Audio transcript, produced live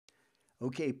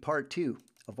Okay, part two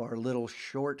of our little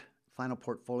short final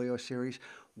portfolio series.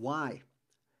 Why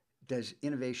does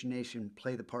Innovation Nation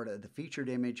play the part of the featured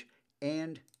image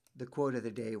and the quote of the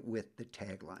day with the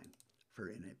tagline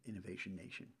for Innovation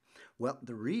Nation? Well,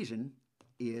 the reason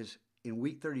is in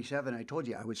week 37, I told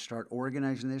you I would start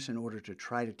organizing this in order to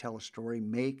try to tell a story,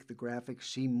 make the graphics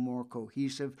seem more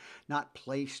cohesive, not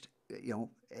placed,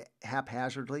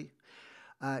 haphazardly.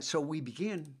 So we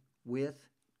begin with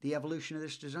the evolution of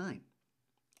this design.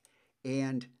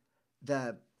 And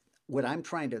the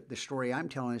story I'm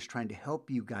telling is trying to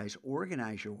help you guys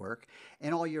organize your work.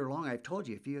 And all year long, I've told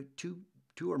you, if you have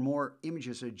two or more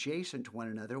images adjacent to one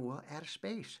another, well, add a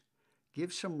space.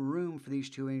 Give some room for these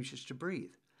two images to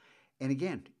breathe. And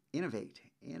again, innovation.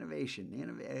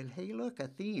 And hey, look, a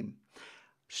theme.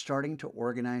 Starting to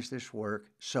organize this work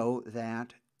so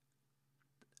that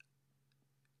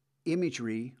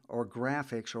imagery or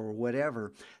graphics or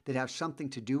whatever that have something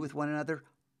to do with one another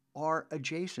are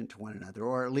adjacent to one another,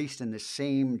 or at least in the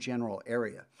same general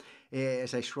area.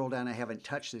 As I scroll down, I haven't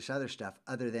touched this other stuff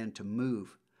other than to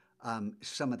move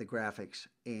some of the graphics,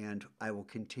 and I will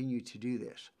continue to do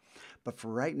this. But for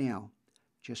right now,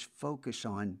 just focus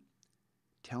on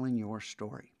telling your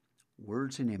story,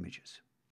 words and images.